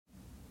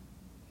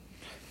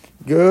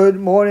Good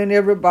morning,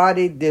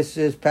 everybody. This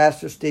is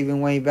Pastor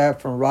Stephen Wayne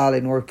back from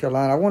Raleigh, North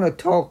Carolina. I want to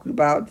talk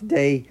about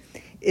today.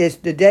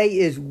 Today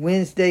is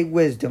Wednesday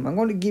Wisdom. I'm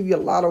going to give you a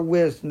lot of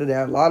wisdom today,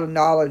 a lot of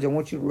knowledge. I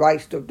want you to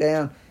write stuff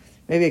down,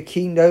 maybe a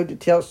keynote to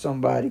tell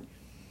somebody.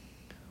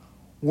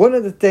 One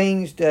of the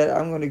things that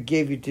I'm going to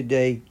give you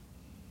today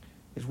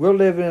is we're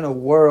living in a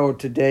world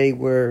today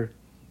where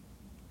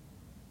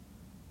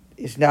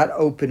it's not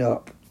open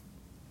up.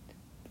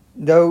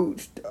 No,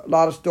 a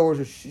lot of stores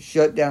are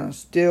shut down,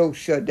 still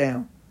shut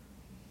down.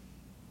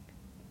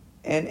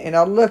 And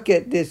I look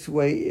at it this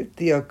way: if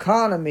the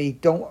economy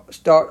don't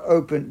start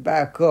open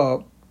back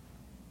up,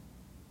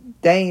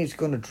 things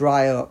going to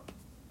dry up.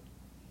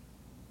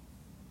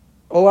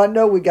 Oh, I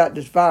know we got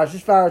this virus.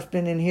 This virus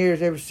been in here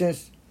ever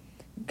since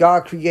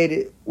God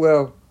created.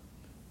 Well,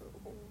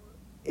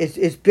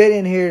 it's been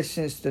in here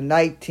since the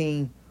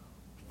 1940s.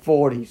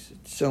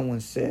 Someone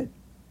said.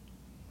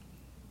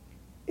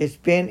 It's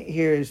been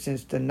here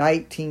since the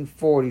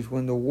 1940s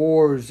when the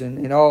wars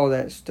and all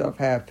that stuff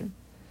happened.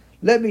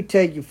 Let me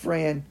tell you,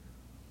 friend,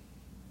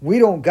 we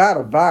don't got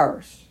a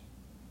virus.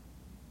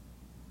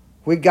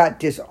 We got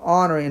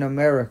dishonor in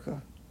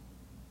America.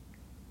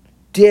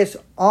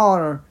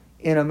 Dishonor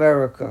in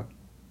America.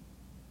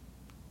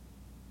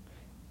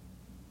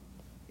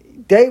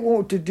 They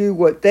want to do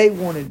what they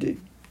want to do,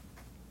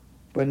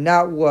 but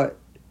not what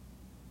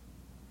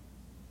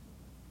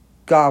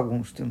God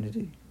wants them to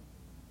do.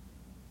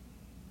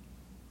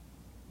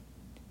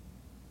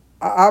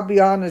 I'll be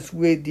honest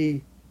with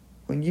you.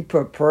 When you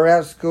put prayer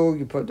out of school,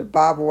 you put the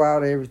Bible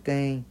out of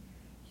everything,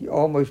 you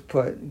almost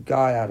put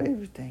God out of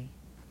everything.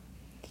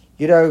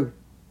 You know,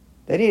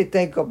 they need to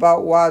think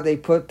about why they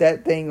put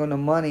that thing on the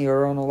money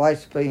or on the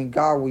license plate. In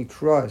God we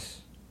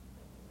trust.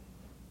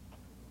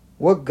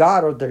 What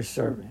God are they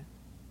serving?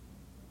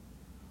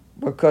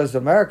 Because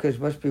Americans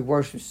must be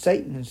worshiping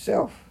Satan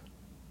himself.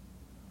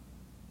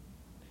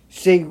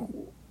 See,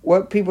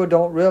 what people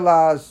don't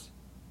realize,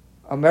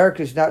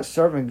 America's not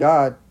serving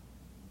God.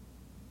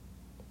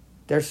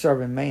 They're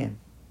serving man.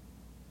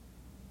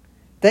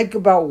 Think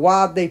about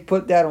why they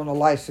put that on the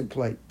license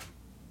plate.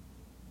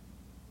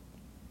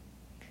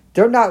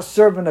 They're not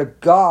serving a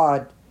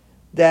God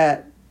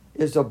that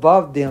is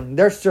above them.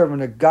 They're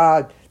serving a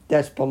God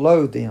that's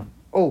below them.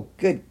 Oh,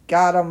 good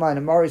God Almighty.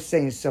 I'm already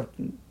saying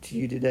something to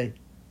you today.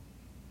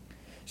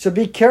 So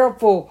be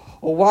careful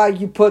of why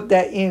you put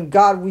that "In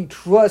God We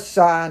Trust"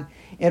 sign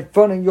in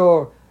front of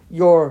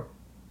your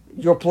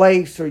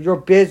place or your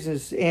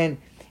business, and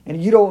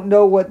you don't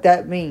know what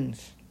that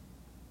means.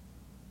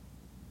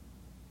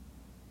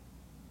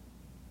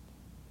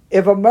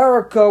 If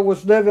America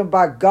was living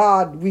by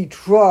God we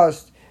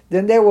trust,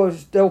 then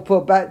they'll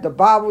put back the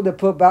Bible, they'll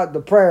put back the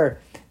prayer.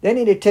 They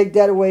need to take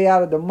that away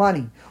out of the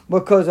money,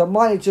 because the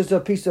money is just a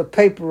piece of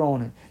paper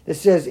on it that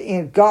says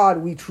 "In God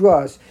we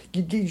trust."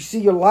 You see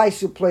your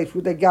license plates,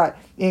 what they got,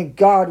 "In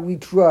God we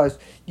trust."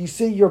 You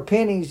see your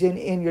pennies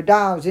and your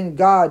dimes, "In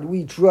God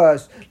we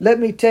trust." Let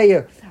me tell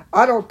you,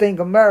 I don't think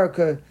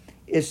America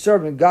is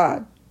serving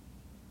God.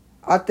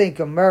 I think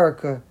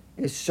America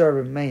is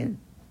serving man.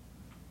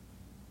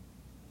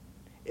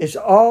 It's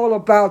all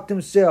about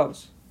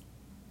themselves.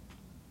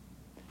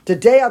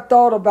 Today I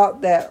thought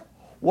about that.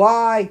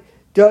 Why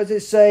does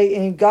it say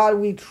 "In God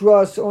we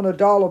trust" on a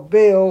dollar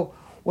bill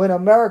when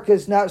America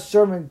is not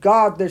serving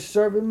God, they're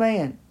serving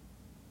man?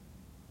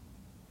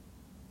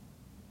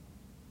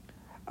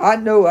 I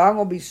know I'm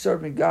going to be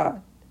serving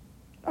God.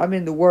 I'm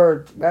in the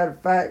Word. Matter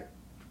of fact,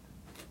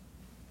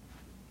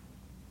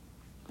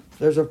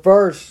 there's a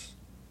verse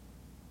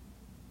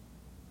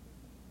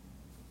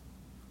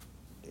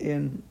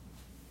in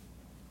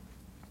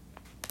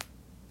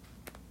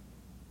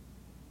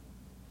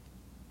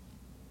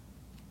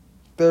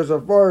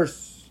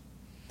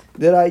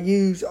that I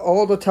use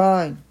all the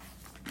time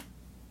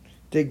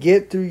to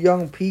get through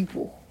young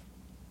people.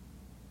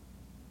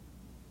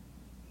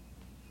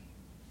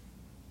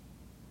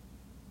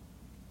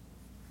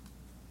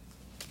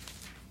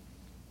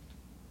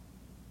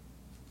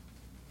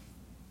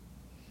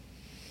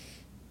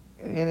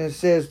 And it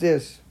says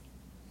this,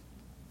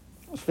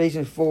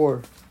 Ephesians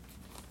 4.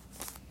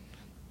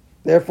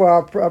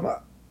 Therefore, I'm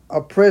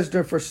a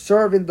prisoner for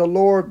serving the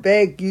Lord,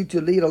 beg you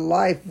to lead a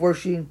life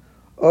worthy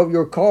of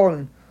your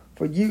calling.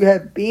 For you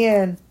have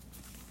been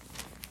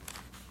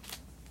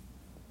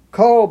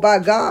called by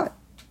God.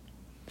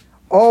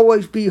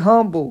 Always be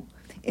humble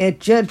and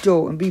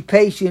gentle, and be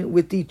patient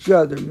with each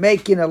other,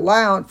 making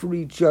allowance for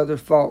each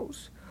other's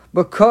faults.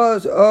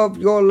 Because of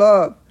your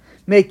love,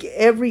 make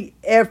every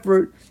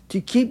effort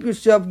to keep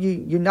yourself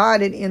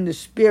united in the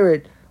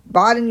Spirit,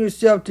 binding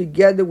yourself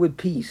together with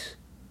peace.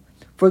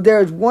 For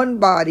there is one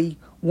body,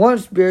 one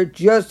Spirit,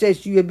 just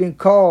as you have been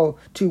called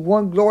to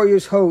one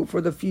glorious hope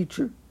for the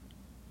future.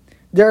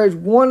 There is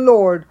one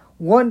Lord,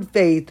 one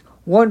faith,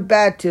 one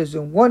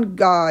baptism, one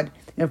God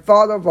and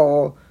Father of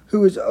all,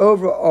 who is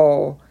over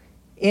all,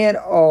 and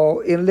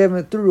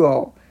living through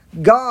all.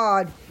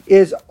 God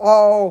is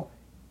all,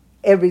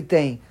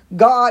 everything.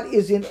 God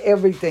is in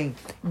everything.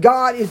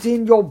 God is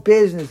in your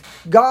business.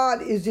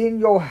 God is in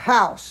your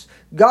house.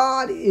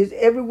 God is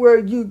everywhere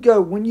you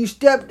go. When you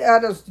stepped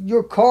out of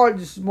your car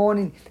this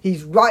morning,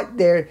 He's right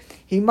there.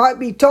 He might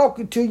be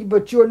talking to you,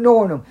 but you're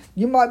ignoring Him.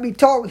 He might be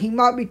talking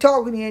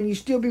to you and you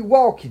still be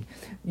walking.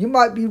 You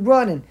might be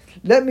running.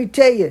 Let me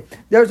tell you,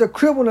 there's a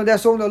criminal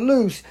that's on the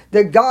loose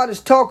that God is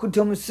talking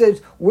to him and says,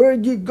 where are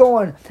you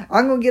going?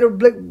 I'm going to get a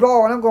big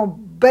brawl and I'm going to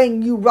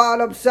bang you right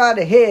upside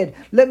the head.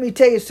 Let me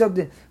tell you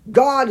something.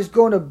 God is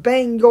going to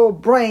bang your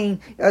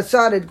brain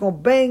outside. It's going to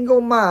bang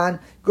your mind,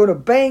 going to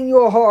bang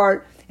your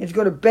heart, and it's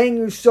going to bang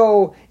your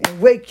soul and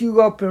wake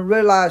you up and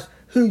realize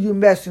who you're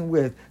messing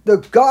with.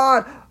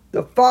 God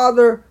the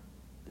Father,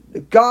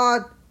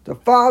 God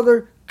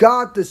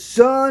the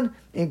Son,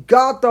 and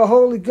God the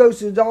Holy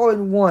Ghost is all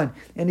in one.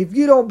 And if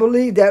you don't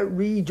believe that,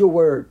 read your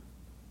word.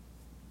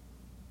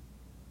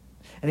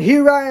 And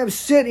here I am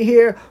sitting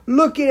here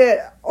looking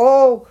at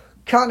all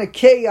kind of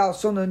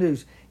chaos on the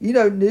news. You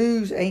know,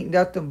 news ain't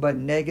nothing but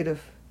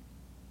negative.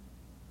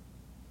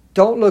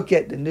 Don't look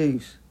at the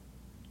news.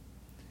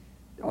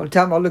 The only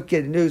time I look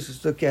at the news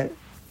is look at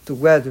the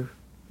weather.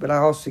 But I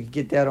also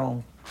get that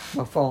on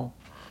my phone.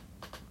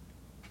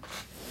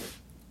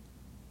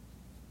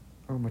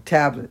 Or my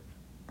tablet.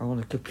 Or on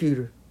the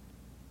computer.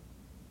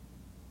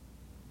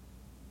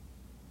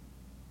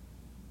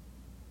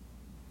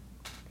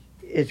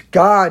 It's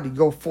God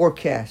your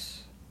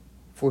forecast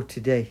for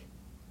today.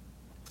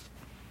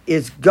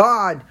 Is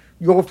God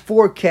your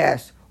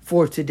forecast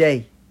for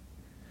today?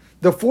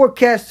 The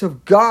forecast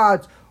of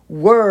God's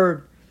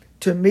word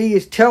to me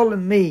is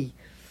telling me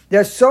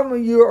that some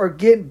of you are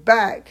getting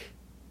back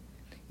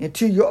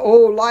into your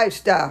old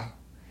lifestyle.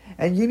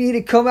 And you need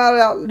to come out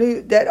of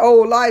that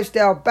old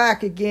lifestyle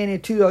back again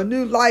into a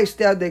new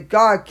lifestyle that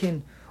God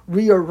can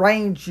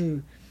rearrange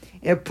you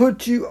and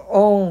put you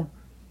on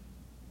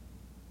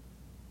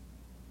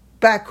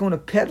back on a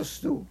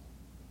pedestal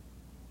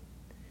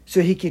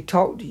so He can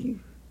talk to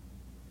you.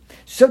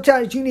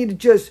 Sometimes you need to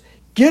just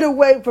get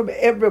away from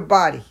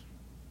everybody.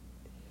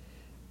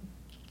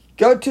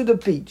 Go to the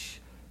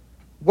beach.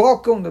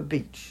 Walk on the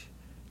beach.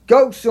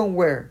 Go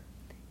somewhere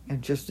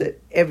and just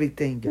let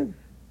everything go.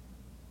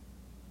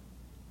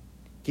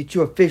 Get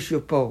you a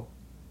fishing pole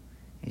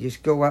and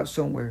just go out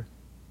somewhere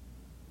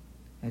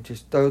and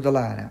just throw the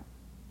line out.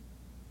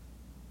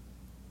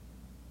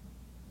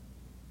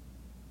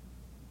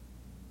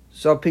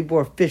 Some people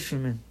are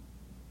fishermen.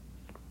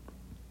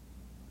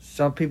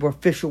 Some people are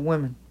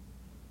fisherwomen.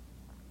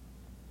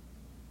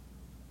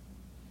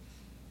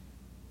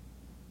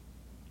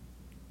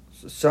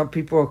 Some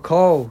people are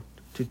called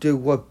to do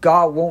what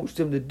God wants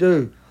them to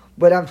do.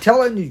 But I'm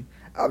telling you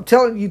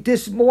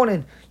this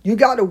morning, you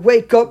got to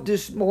wake up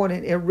this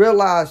morning and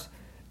realize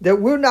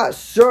that we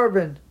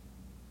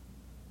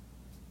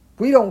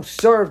don't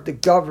serve the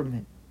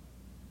government.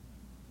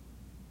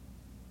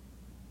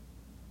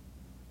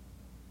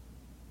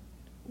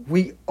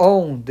 We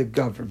own the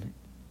government.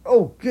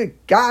 Oh, good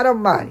God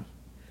Almighty.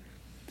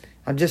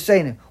 I'm just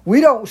saying it.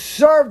 We don't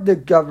serve the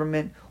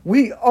government.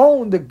 We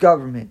own the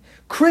government.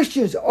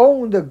 Christians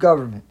own the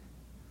government.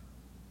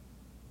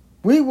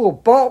 We were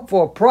bought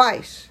for a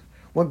price.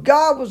 When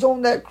God was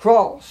on that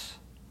cross,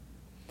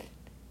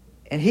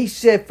 and He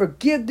said,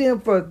 forgive them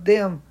for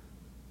them,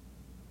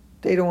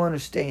 they don't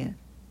understand.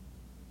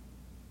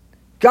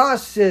 God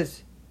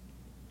says,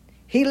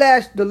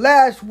 the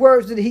last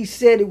words that He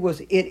said, it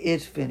was, it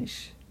is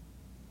finished.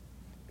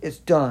 It's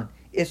done.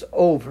 It's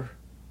over.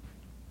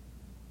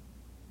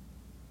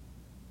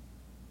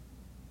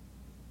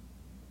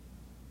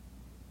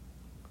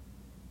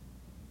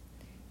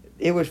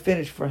 It was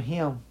finished for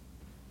Him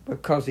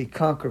because He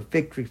conquered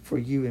victory for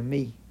you and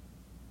me.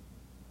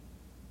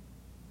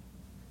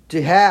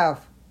 To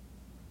have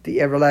the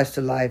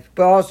everlasting life,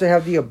 but also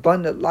have the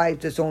abundant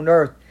life that's on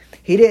earth.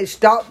 He didn't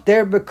stop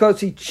there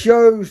because He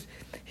chose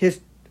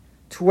His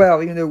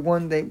 12, even though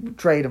one they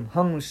betrayed Him,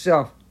 hung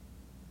Himself.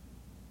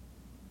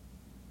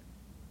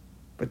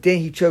 But then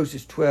He chose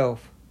His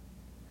 12.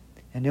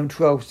 And them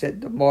 12 set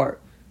the mark.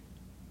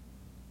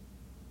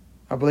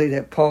 I believe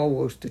that Paul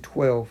was the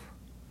 12.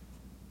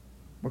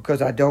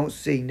 Because I don't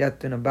see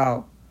nothing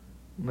about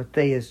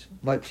Matthias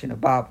much in the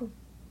Bible.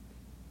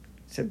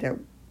 Except that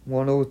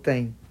one old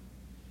thing.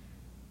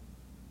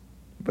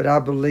 But I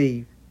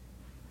believe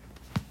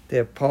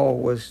that Paul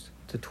was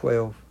the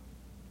 12.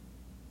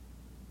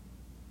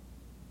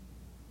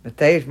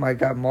 Matthias might have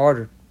got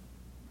martyred.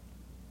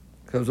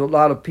 Because a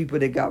lot of people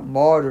that got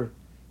martyred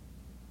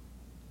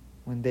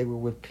when they were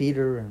with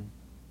Peter and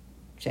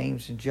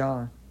James and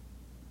John.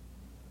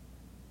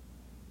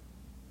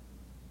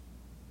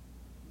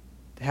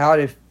 How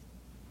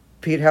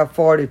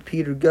far did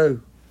Peter go?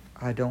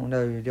 I don't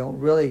know. It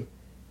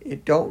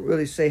don't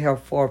really say how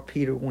far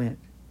Peter went.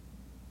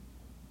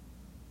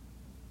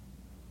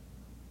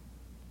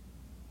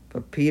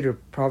 But Peter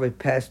probably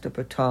passed the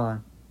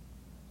baton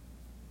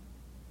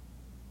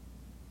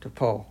to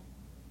Paul.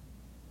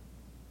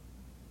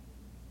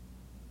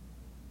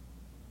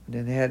 And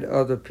then they had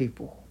other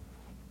people.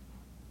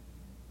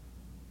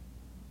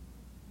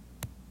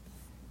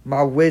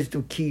 My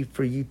wisdom key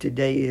for you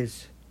today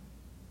is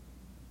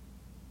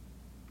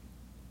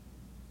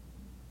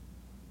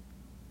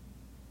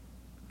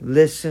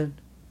listen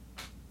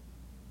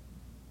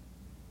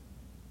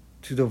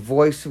to the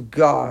voice of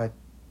God,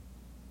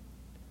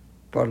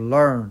 but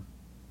learn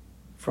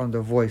from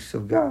the voice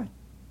of God.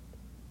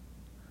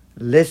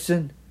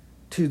 Listen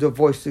to the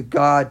voice of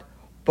God,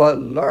 but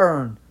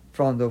learn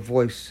from the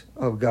voice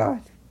of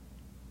God.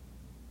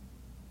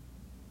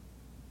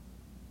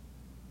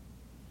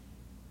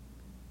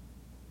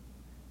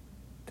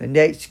 The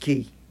next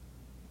key,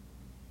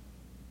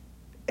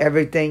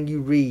 everything you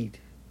read,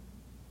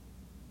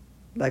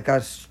 like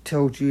I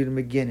told you in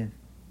the beginning,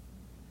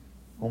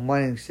 on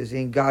Monday it says,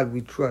 in God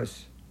we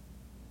trust.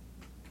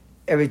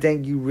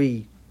 Everything you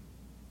read,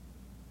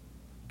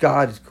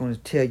 God is going to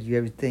tell you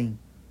everything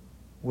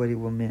what it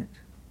was meant.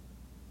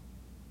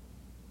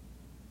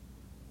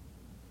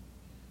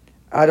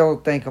 I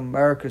don't think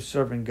America is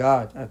serving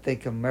God. I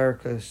think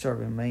America is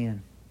serving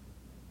man.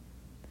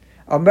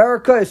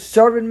 America is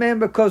serving man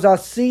because I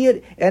see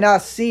it, and I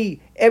see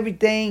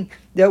everything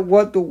that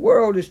what the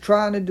world is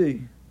trying to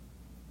do.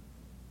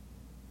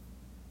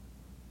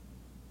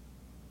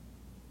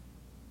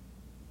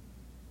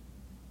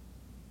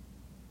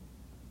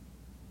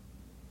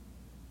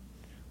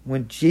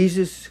 When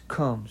Jesus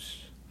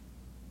comes,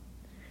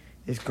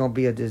 it's going to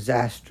be a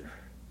disaster.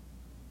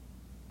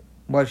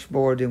 Much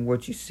more than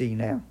what you see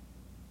now.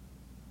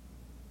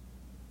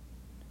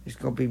 It's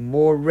going to be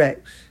more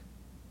wrecks,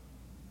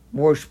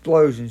 more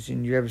explosions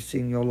than you ever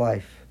seen in your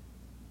life.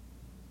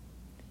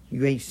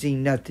 You ain't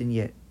seen nothing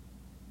yet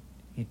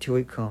until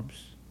it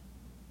comes.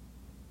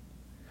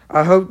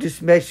 I hope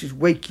this message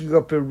wake you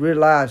up and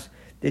realize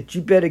that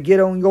you better get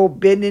on your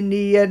bending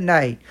knee at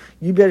night.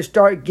 You better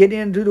start getting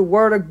into the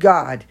Word of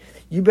God.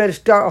 You better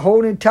start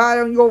holding tight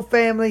on your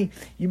family.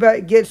 You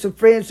better get some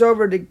friends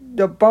over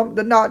to bump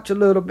the notch a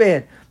little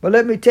bit. But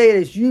let me tell you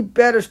this, you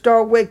better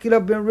start waking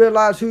up and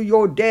realize who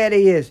your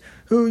daddy is.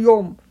 Who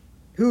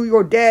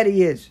your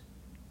daddy is.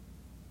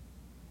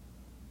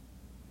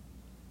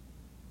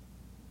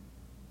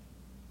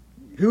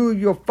 Who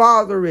your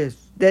father is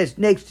that's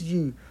next to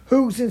you.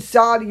 Who's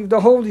inside of you?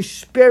 The Holy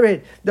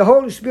Spirit. The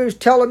Holy Spirit's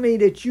telling me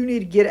that you need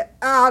to get it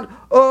out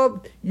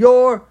of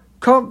your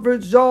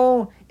comfort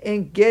zone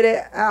and get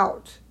it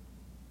out.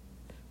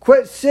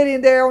 Quit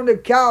sitting there on the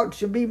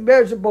couch and be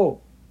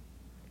miserable.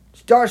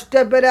 Start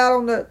stepping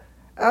out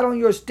on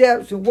your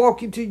steps and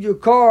walk into your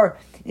car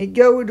and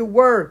go to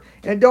work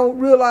and don't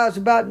realize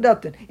about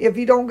nothing. If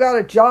you don't got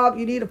a job,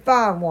 you need to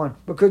find one,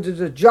 because there's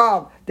a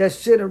job that's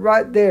sitting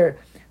right there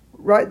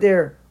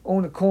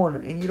on the corner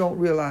and you don't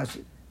realize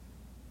it.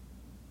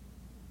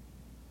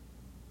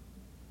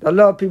 I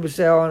love people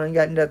say, oh, I ain't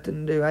got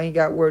nothing to do. I ain't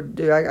got work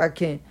to do. I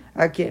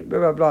can't, blah,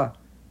 blah, blah.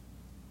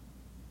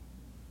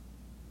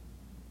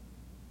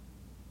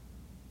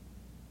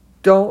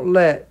 Don't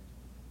let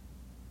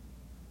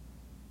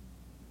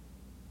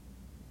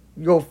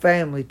your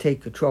family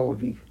take control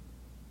of you.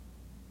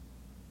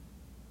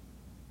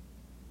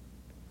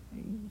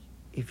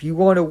 If you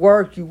want to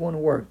work, you want to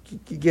work.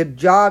 You get a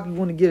job, you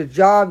want to get a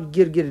job,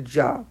 you get a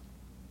job.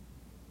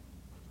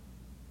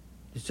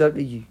 It's up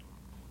to you.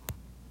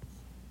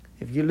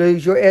 If you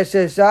lose your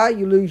SSI,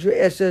 you lose your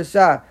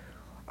SSI.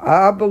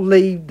 I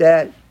believe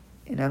that,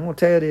 and I'm going to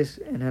tell you this,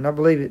 and I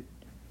believe it.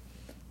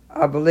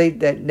 I believe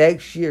that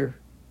next year,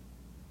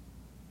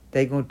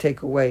 they're going to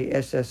take away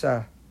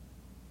SSI.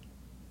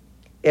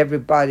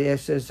 Everybody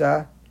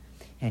SSI.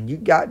 And you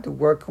got to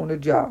work on the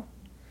job.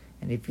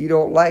 And if you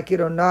don't like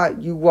it or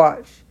not, you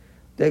watch.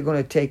 They're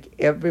going to take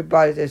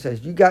everybody's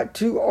SSI. You got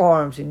 2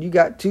 arms and you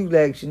got 2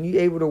 legs and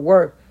you're able to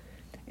work.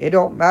 It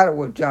don't matter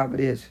what job it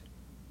is.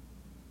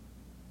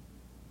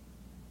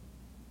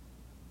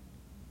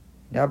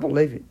 And I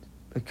believe it,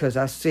 because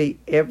I see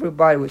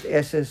everybody with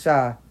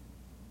SSI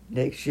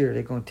next year,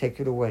 they're going to take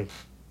it away.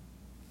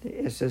 The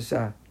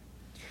SSI.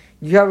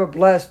 You have a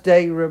blessed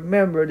day.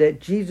 Remember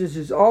that Jesus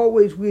is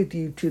always with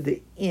you to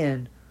the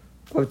end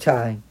of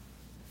time.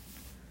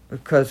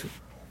 Because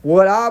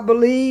what I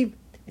believe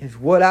is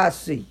what I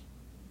see.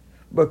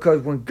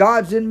 Because when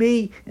God's in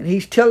me and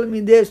He's telling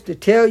me this to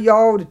tell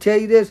y'all, to tell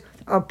you this,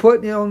 I'm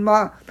putting it on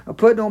my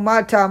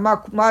time,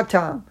 my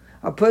time.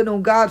 I'm putting it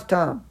on God's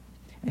time.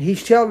 And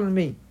He's telling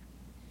me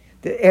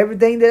that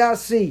everything that I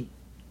see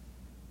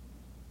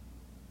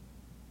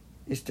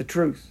is the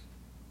truth.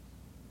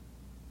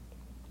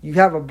 You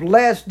have a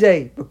blessed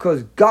day,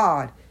 because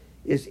God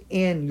is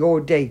in your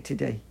day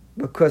today,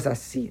 because I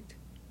see it.